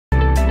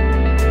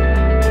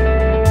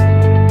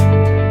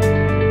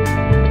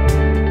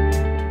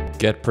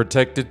Get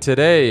protected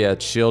today at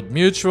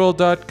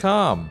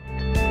shieldmutual.com.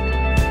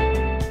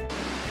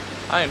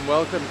 Hi, and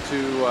welcome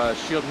to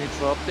Shield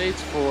Mutual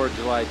Updates for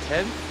July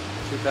 10th,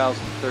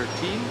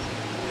 2013.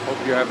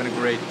 Hope you're having a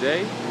great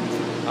day.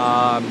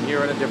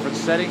 Here in a different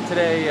setting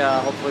today,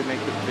 hopefully make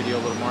the video a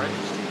little more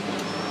interesting.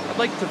 I'd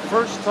like to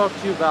first talk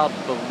to you about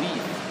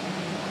belief.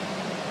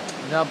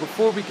 Now,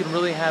 before we can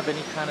really have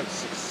any kind of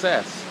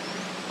success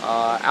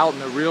out in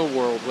the real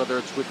world, whether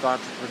it's with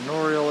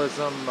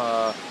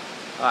entrepreneurialism,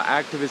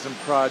 activism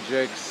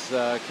projects,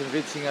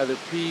 convincing other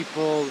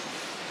people,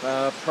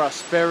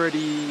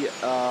 prosperity,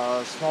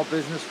 small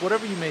business,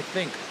 whatever you may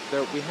think,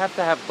 that we have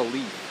to have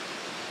belief.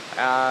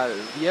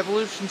 The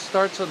evolution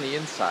starts on the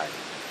inside.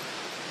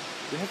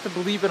 We have to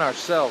believe in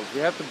ourselves. We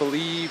have to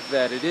believe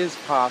that it is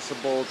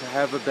possible to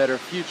have a better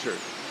future.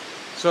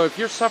 So if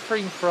you're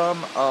suffering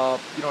from a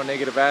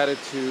negative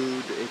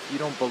attitude, if you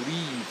don't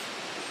believe,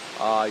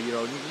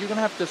 you're gonna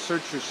have to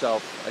search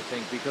yourself, I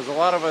think, because a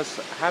lot of us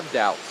have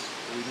doubts.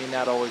 We may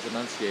not always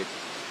enunciate.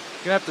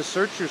 You're gonna have to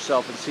search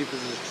yourself and see if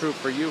this is true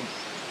for you.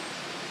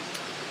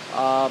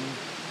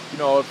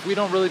 If we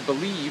don't really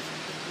believe,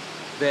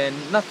 then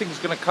nothing's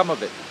gonna come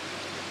of it.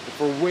 If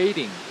we're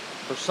waiting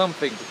for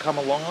something to come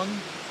along,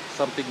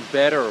 something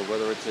better,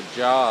 whether it's a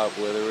job,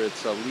 whether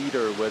it's a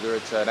leader, whether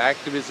it's an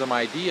activism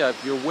idea,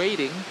 if you're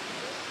waiting,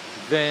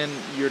 then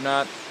you're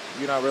not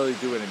really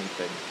doing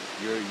anything.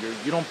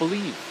 You don't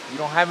believe. You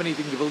don't have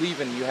anything to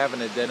believe in. You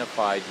haven't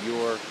identified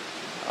your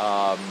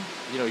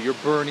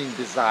burning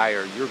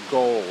desire, your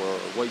goal, or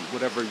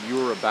whatever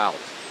you're about.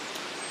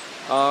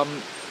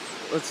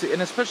 Let's see,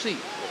 and especially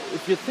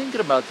if you're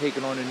thinking about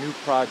taking on a new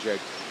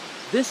project,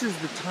 this is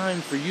the time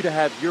for you to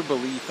have your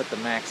belief at the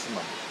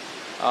maximum.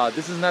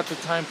 This is not the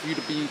time for you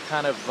to be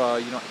kind of,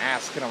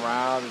 asking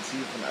around and see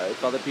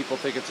if other people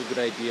think it's a good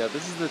idea.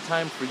 This is the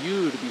time for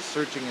you to be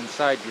searching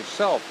inside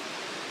yourself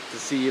to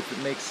see if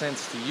it makes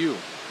sense to you.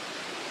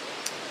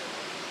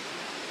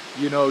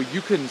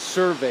 You can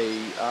survey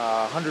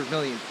 100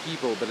 million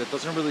people, but it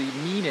doesn't really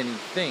mean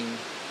anything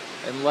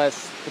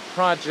unless the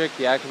project,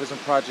 the activism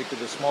project, or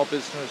the small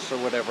business or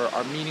whatever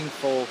are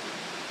meaningful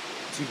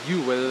to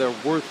you, whether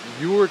they're worth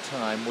your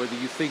time, whether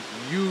you think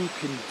you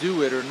can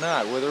do it or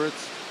not, whether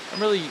it's,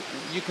 really,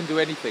 you can do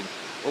anything,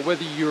 or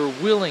whether you're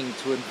willing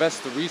to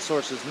invest the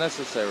resources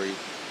necessary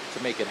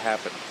to make it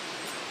happen.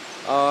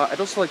 I'd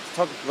also like to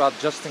talk about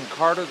Justin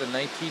Carter, the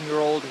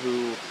 19-year-old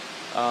who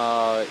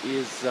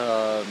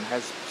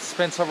has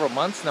spent several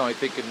months now, I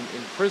think, in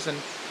prison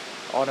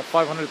on a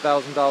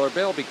 $500,000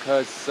 bail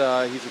because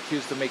he's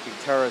accused of making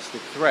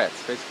terroristic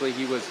threats. Basically,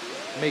 he was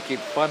making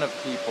fun of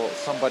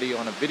somebody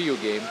on a video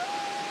game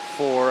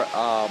for,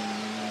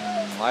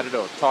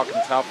 talking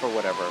tough or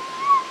whatever.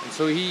 And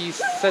so he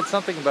said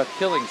something about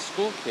killing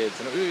school kids,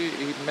 and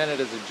he meant it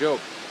as a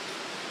joke.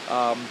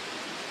 And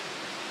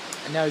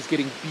now he's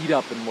getting beat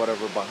up and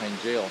whatever behind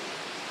jail.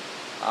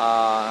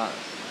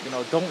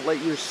 Don't let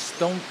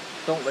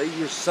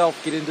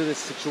yourself get into this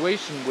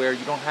situation where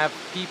you don't have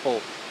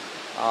people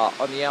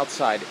on the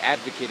outside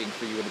advocating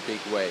for you in a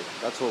big way.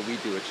 That's what we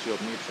do at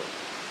Shield Mutual.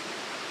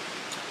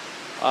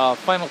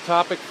 Final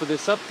topic for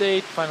this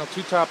update, final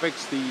two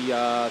topics,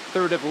 the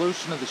third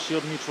evolution of the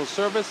Shield Mutual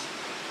service.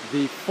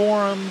 The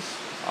forums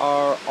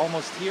are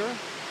almost here.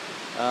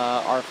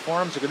 Our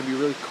forums are going to be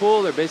really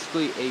cool. They're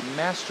basically a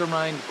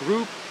mastermind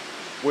group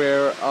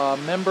where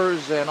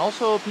members and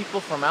also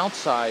people from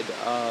outside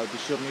the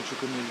Shield Mutual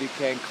community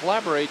can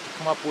collaborate to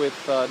come up with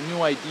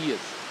new ideas,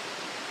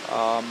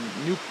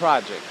 new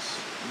projects,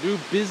 new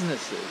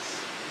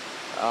businesses,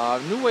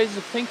 new ways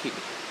of thinking.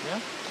 Yeah.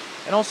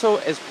 And also,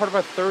 as part of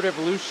our third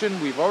evolution,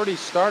 we've already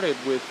started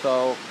with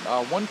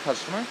one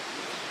customer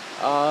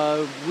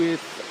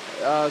with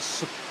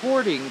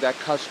supporting that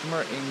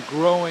customer in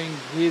growing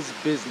his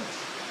business.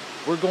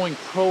 We're going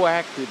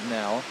proactive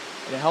now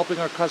in helping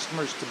our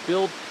customers to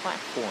build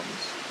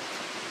platforms,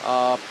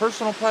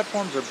 personal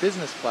platforms or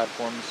business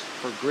platforms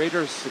for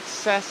greater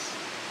success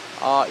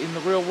in the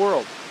real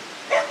world.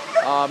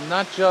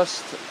 Not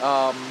just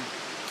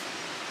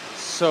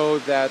so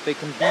that they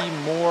can be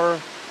more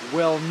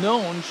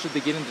well-known should they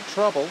get into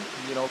trouble,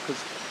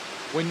 because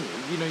when,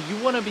 you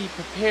want to be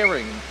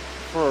preparing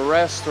for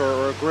arrest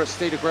or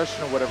state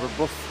aggression or whatever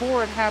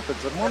before it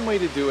happens. And one way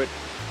to do it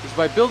is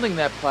by building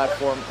that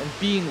platform and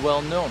being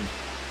well-known.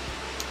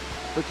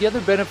 But the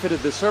other benefit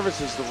of the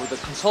services, the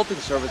consulting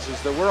services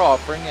that we're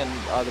offering, and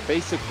the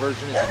basic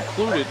version is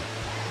included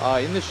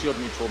in the Shield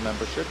Mutual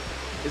membership,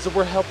 is that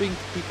we're helping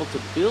people to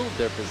build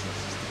their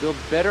businesses, to build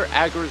better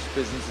agorist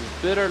businesses,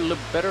 better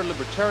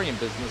libertarian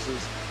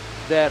businesses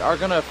that are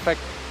going to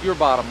affect your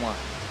bottom line.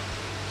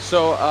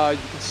 So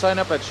you can sign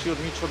up at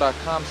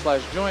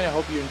shieldmutual.com/join. I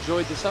hope you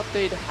enjoyed this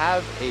update.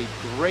 Have a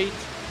great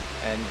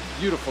and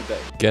beautiful day.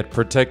 Get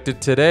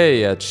protected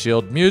today at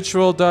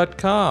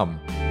shieldmutual.com.